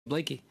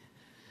Blaikie.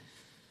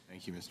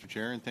 Thank you, Mr.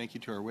 Chair, and thank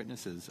you to our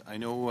witnesses. I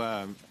know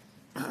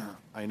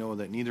I know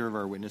that neither of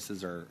our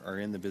witnesses are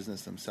in the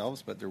business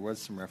themselves, but there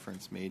was some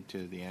reference made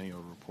to the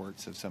annual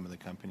reports of some of the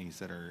companies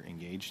that are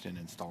engaged in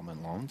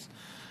installment loans.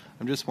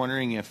 I'm just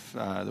wondering if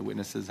the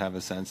witnesses have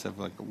a sense of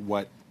like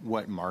what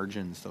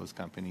margins those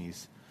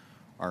companies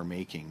are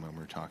making when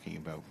we're talking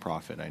about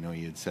profit. I know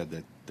you had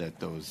said that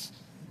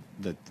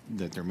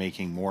they're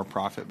making more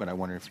profit, but I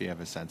wonder if you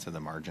have a sense of the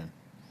margin.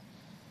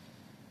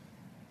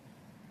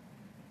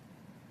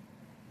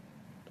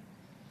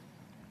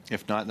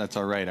 If not, that's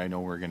all right. I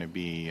know we're going to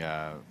be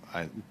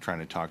trying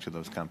to talk to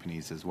those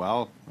companies as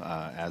well,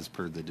 as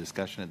per the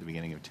discussion at the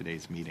beginning of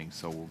today's meeting.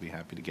 So we'll be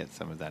happy to get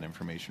some of that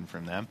information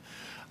from them.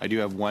 I do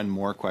have one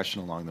more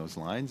question along those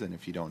lines, and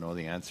if you don't know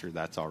the answer,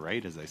 that's all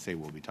right. As I say,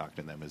 we'll be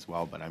talking to them as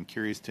well. But I'm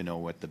curious to know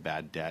what the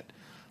bad debt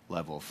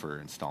level for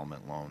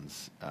installment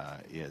loans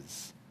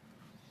is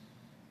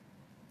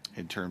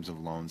in terms of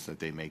loans that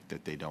they make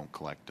that they don't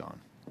collect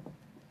on.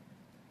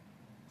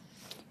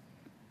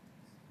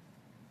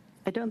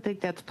 I don't think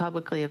that's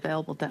publicly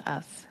available to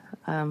us,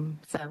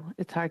 so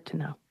it's hard to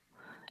know.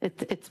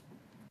 It's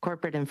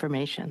corporate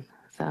information,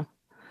 so.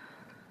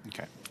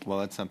 Okay. Well,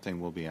 that's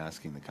something we'll be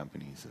asking the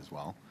companies as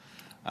well.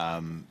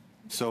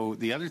 So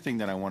the other thing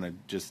that I want to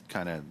just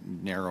kind of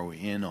narrow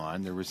in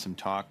on, there was some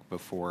talk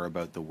before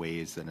about the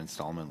ways that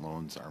installment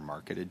loans are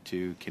marketed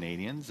to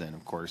Canadians, and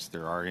of course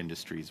there are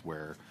industries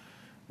where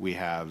we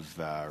have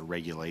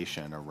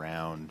regulation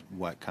around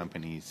what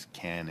companies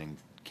can and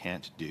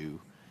can't do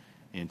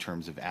in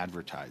terms of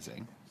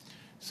advertising.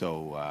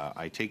 So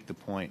I take the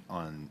point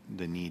on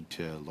the need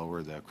to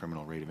lower the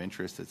criminal rate of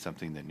interest. It's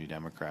something that New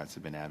Democrats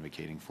have been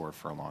advocating for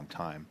a long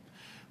time.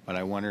 But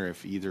I wonder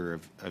if either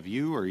of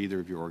you or either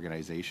of your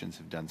organizations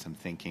have done some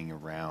thinking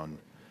around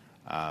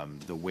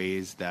the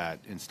ways that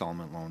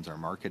installment loans are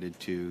marketed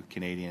to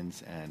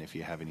Canadians, and if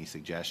you have any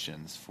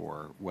suggestions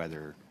for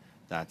whether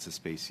that's a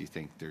space you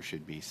think there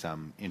should be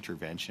some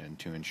intervention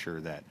to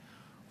ensure that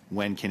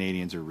when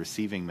Canadians are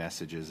receiving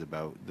messages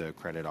about the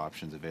credit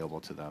options available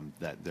to them,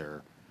 that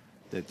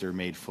they're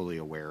made fully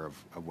aware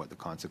of what the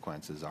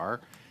consequences are,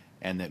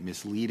 and that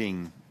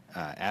misleading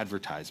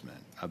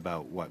advertisement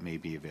about what may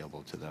be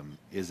available to them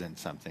isn't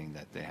something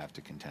that they have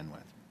to contend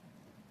with.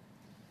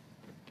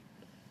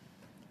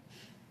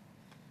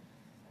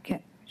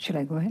 Okay, should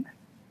I go ahead?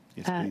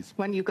 Yes, please.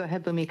 Why don't you go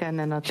ahead, Bhumika, and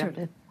then I'll jump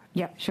in.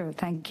 Yeah, sure.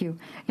 Thank you.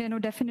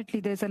 Definitely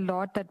there's a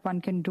lot that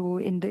one can do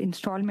in the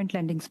installment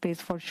lending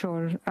space for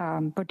sure,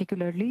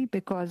 particularly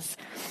because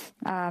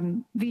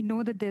we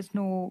know that there's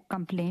no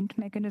complaint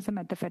mechanism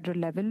at the federal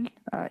level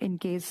in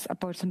case a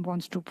person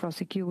wants to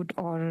prosecute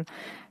or,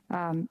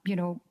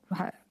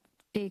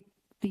 take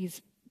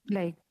these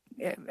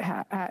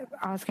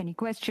ask any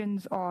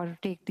questions or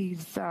take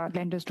these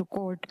lenders to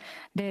court.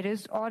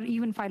 Or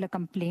even file a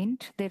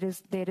complaint. There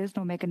is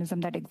no mechanism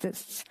that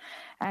exists.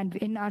 And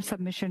in our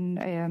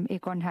submission,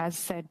 ACORN has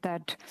said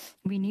that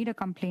we need a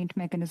complaint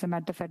mechanism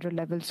at the federal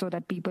level so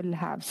that people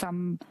have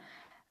some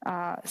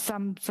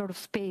sort of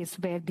space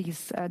where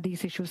these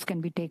issues can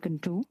be taken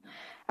to.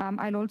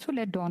 I'll also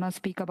let Donna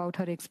speak about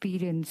her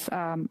experience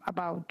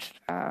about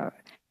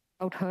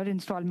her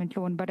installment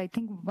loan, but I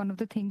think one of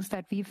the things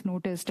that we've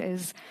noticed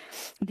is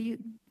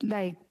in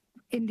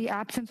the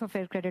absence of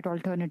fair credit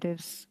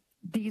alternatives,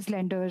 these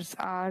lenders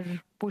are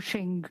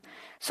pushing.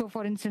 So,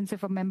 for instance,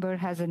 if a member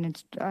has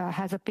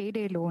a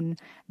payday loan,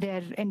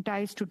 they're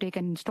enticed to take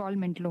an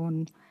installment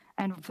loan.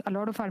 And a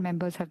lot of our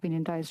members have been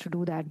enticed to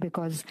do that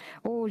because,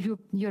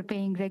 you're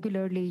paying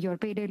regularly your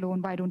payday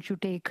loan, why don't you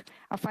take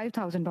a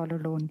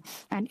 $5,000 loan?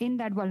 And in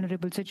that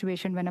vulnerable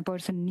situation, when a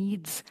person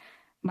needs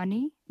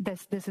money,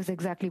 this is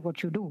exactly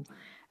what you do.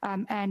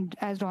 And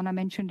as Donna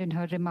mentioned in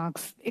her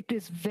remarks, it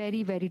is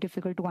very, very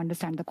difficult to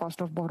understand the cost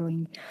of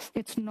borrowing.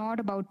 It's not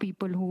about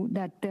people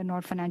that they're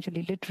not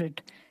financially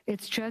literate.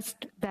 It's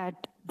just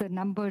that the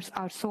numbers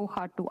are so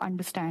hard to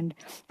understand.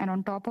 And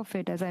on top of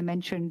it, as I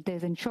mentioned,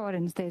 there's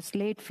insurance, there's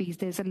late fees,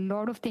 there's a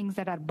lot of things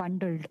that are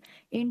bundled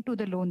into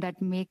the loan that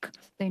make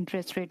the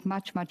interest rate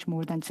much, much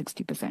more than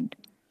 60%.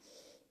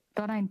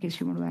 Donna, in case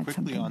you want to add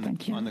quickly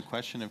something. On the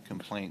question of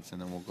complaints,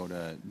 and then we'll go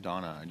to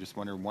Donna. I just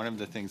wonder, one of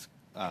the things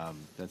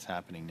that's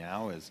happening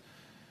now is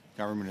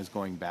government is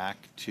going back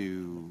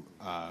to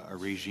a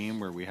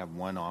regime where we have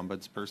one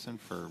ombudsperson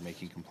for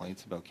making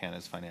complaints about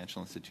Canada's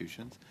financial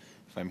institutions.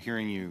 If I'm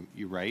hearing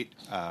you right,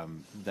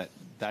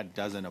 that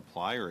doesn't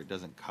apply or it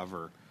doesn't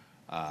cover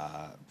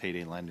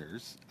payday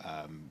lenders.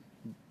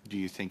 Do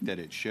you think that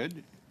it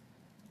should?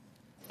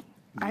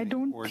 I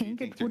don't think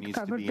it would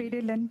cover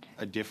payday lenders.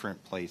 A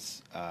different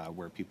place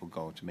where people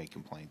go to make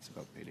complaints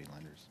about payday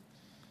lenders.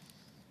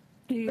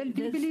 Well,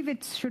 we believe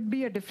it should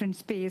be a different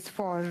space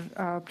for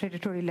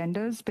predatory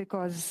lenders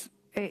because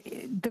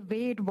the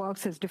way it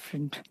works is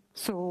different.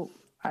 So,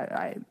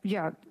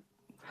 yeah.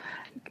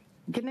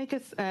 Can I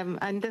just,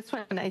 on this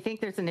one, I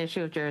think there's an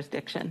issue of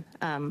jurisdiction.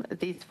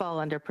 These fall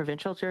under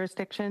provincial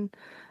jurisdiction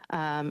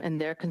and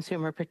their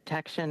consumer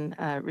protection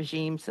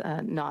regimes,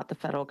 not the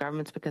federal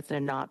government's, because they're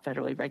not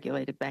federally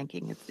regulated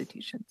banking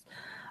institutions.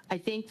 I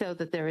think, though,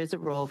 that there is a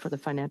role for the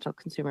Financial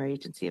Consumer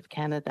Agency of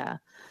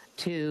Canada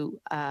to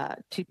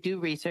do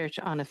research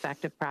on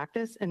effective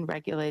practice in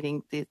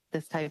regulating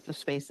this type of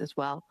space as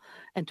well,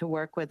 and to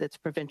work with its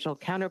provincial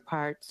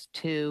counterparts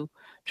to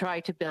try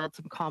to build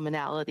some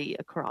commonality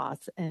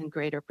across and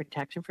greater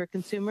protection for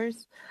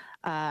consumers,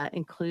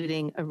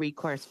 including a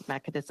recourse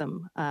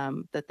mechanism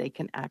that they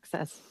can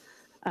access.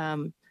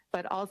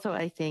 But also,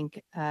 I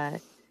think,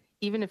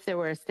 even if there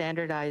were a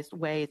standardized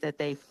way that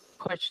they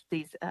push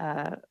these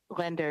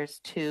lenders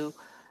to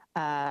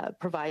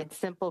provide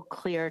simple,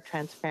 clear,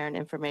 transparent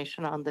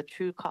information on the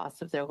true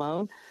cost of their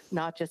loan,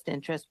 not just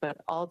interest, but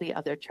all the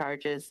other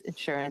charges,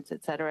 insurance,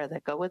 et cetera,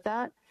 that go with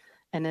that.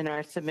 And in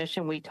our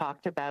submission, we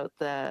talked about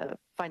the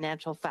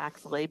financial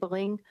facts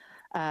labeling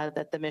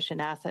that the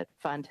Mission Asset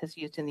Fund has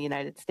used in the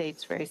United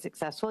States very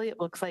successfully. It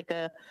looks like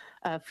a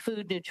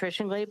food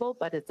nutrition label,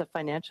 but it's a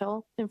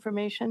financial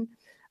information.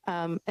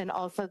 And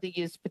also the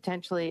use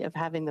potentially of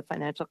having the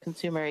Financial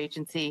Consumer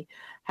Agency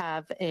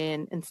have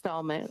an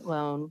installment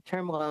loan,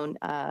 term loan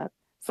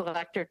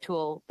selector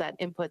tool that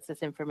inputs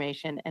this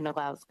information and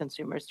allows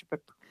consumers to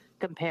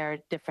compare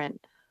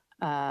different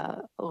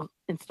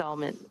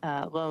installment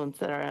loans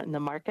that are in the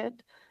market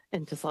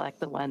and to select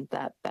the one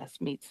that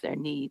best meets their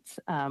needs.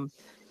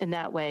 In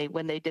that way,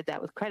 when they did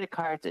that with credit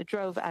cards, it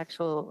drove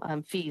actual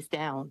fees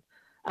down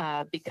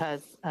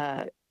because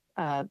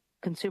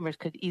consumers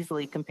could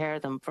easily compare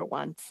them for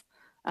once.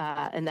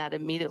 And that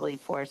immediately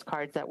forced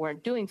cards that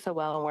weren't doing so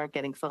well and weren't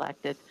getting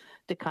selected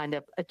to kind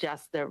of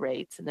adjust their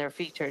rates and their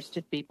features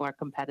to be more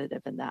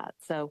competitive in that.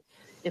 So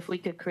if we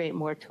could create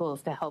more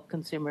tools to help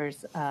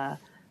consumers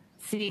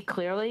see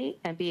clearly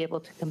and be able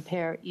to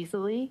compare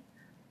easily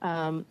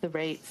the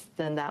rates,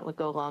 then that would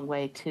go a long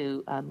way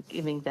to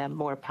giving them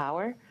more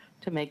power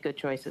to make good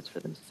choices for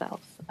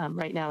themselves.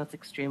 Right now, it's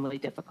extremely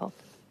difficult.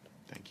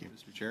 Thank you,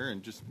 Mr. Chair.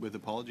 And just with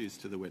apologies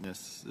to the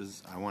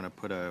witnesses, I want to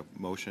put a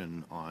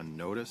motion on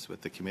notice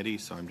with the committee,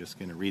 so I'm just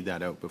going to read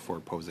that out before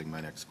posing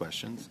my next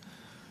questions.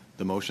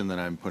 The motion that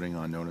I'm putting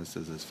on notice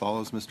is as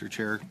follows, Mr.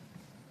 Chair.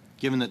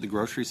 Given that the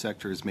grocery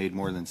sector has made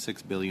more than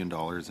 $6 billion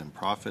in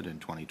profit in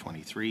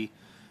 2023,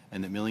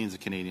 and that millions of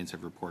Canadians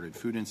have reported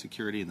food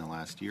insecurity in the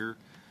last year,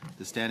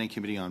 the Standing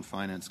Committee on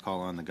Finance call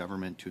on the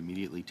government to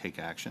immediately take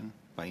action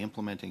by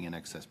implementing an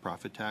excess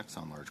profit tax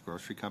on large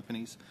grocery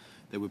companies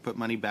that would put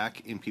money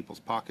back in people's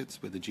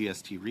pockets with a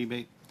GST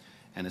rebate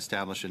and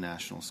establish a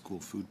national school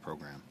food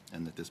program,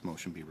 and that this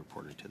motion be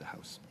reported to the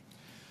House.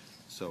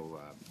 So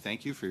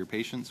thank you for your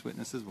patience,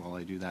 witnesses, while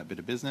I do that bit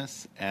of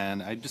business.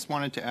 And I just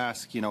wanted to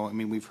ask, I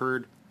mean, we've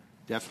heard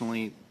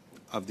definitely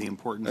of the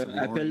importance of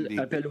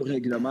appel au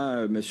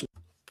règlement, monsieur.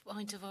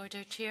 Point of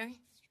order, Chair.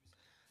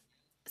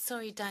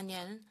 Sorry,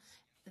 Danielle.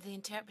 The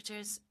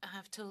interpreters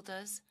have told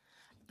us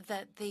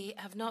that they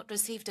have not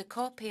received a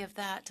copy of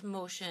that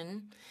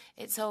motion.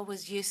 It's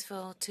always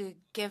useful to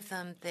give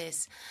them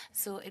this,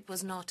 so it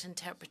was not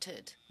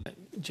interpreted.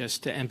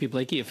 Just MP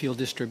Blaikie, if you'll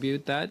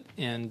distribute that,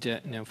 and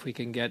if we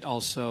can get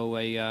also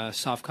a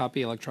soft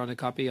copy, electronic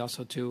copy,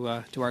 also to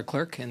our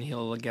clerk, and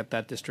he'll get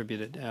that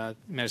distributed.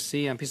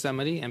 Merci, MP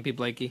Samari, MP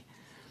Blaikie.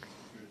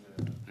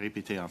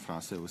 Répété en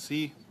français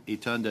aussi.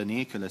 Étant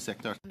donné que le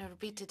secteur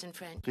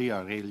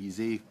a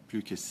réalisé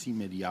plus que 6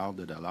 milliards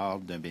de dollars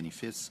d'un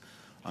bénéfice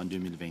en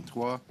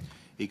 2023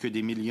 et que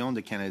des millions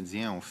de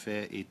Canadiens ont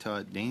fait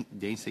état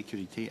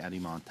d'insécurité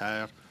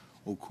alimentaire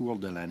au cours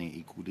de l'année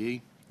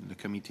écoulée, le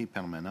Comité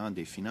permanent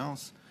des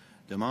finances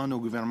demande au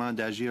gouvernement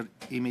d'agir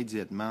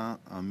immédiatement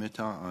en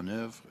mettant en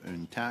œuvre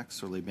une taxe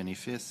sur les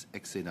bénéfices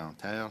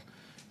excédentaires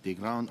des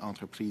grandes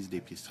entreprises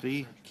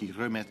d'épicerie qui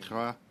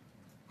remettrait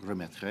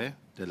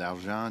de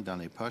l'argent dans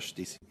les poches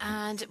des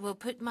and we'll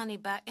put money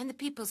back in the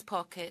people's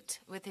pocket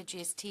with a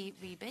GST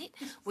rebate.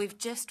 We've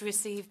just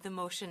received the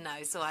motion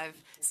now, so I've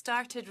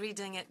started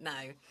reading it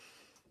now.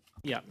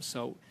 Yeah,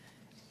 so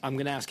I'm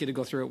going to ask you to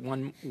go through it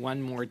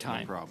one more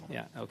time. No problem.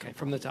 Yeah, okay,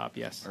 from the top,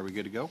 yes. Are we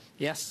good to go?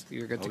 Yes,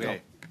 you're good to go.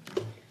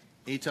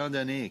 Étant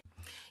donné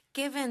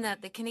Given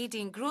that the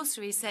Canadian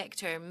grocery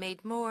sector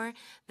made more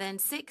than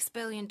 $6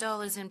 billion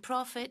in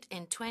profit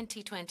in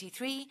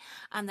 2023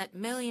 and that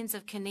millions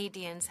of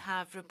Canadians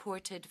have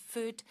reported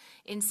food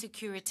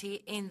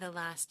insecurity in the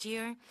last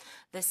year,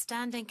 the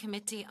Standing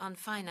Committee on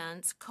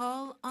Finance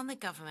call on the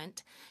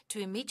government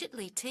to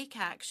immediately take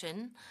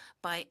action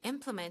by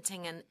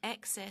implementing an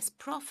excess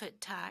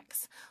profit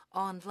tax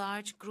on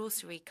large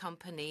grocery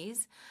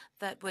companies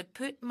that would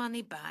put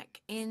money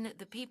back in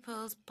the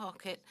people's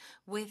pocket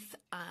with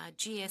a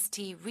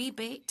GST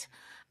rebate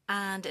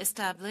and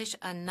establish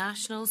a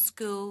national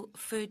school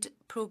food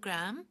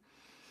program,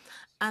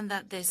 and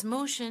that this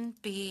motion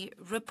be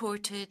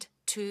reported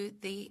to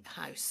the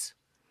House.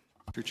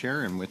 Mr.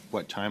 Chair, and with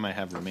what time I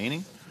have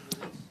remaining,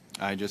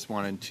 I just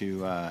wanted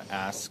to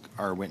ask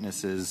our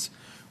witnesses.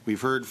 We've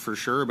heard for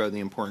sure about the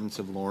importance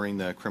of lowering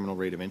the criminal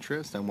rate of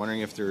interest. I'm wondering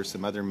if there are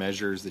some other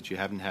measures that you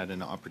haven't had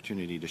an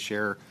opportunity to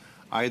share,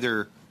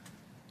 either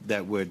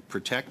that would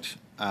protect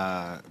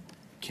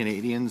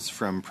Canadians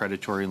from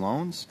predatory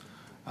loans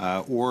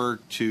or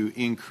to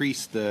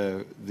increase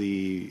the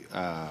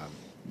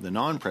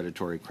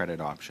non-predatory credit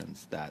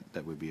options that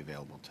would be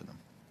available to them.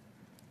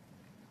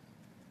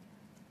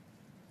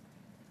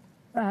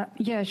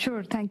 Yeah,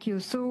 sure. Thank you.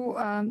 So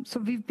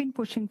we've been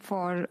pushing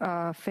for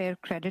fair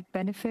credit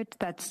benefit.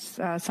 That's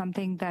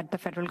something that the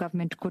federal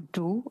government could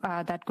do.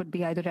 That could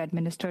be either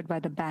administered by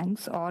the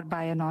banks or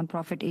by a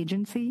nonprofit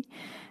agency.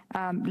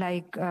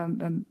 Like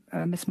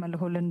Ms.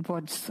 Mulholland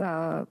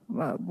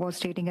was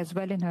stating as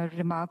well in her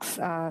remarks,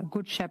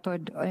 Good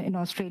Shepherd in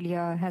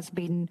Australia has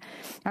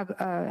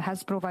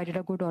provided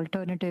a good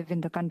alternative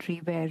in the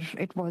country where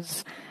it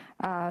was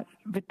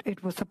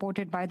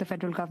supported by the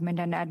federal government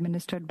and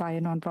administered by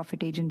a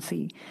nonprofit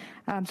agency.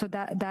 So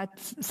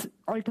that's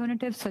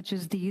alternatives such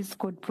as these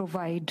could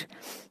provide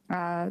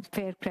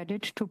fair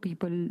credit to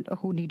people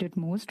who need it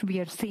most. We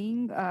are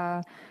seeing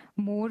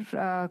more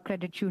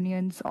credit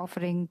unions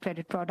offering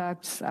credit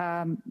products.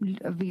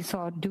 We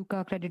saw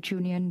Duca Credit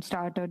Union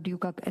start a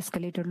Duca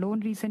escalator loan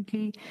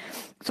recently.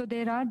 So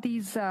there are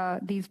these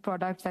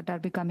products that are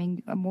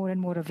becoming more and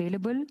more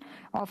available,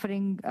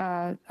 offering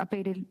a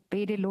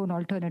payday loan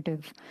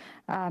alternative.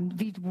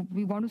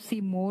 We want to see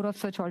more of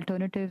such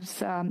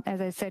alternatives. As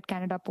I said,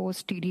 Canada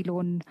Post TD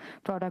loan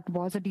product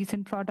was a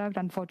decent product.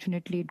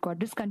 Unfortunately, it got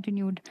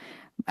discontinued.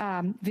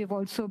 We've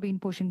also been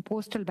pushing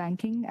postal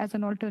banking as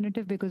an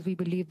alternative because we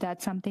believe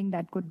that's something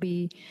that could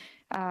be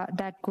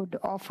that could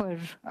offer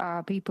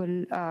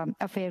people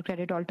a fair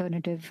credit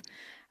alternative.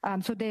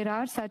 So there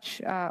are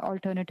such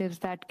alternatives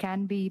that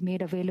can be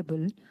made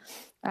available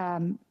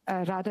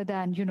rather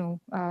than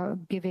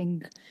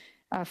giving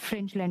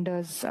fringe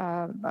lenders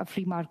a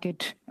free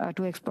market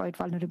to exploit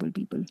vulnerable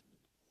people.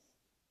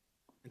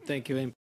 Thank you.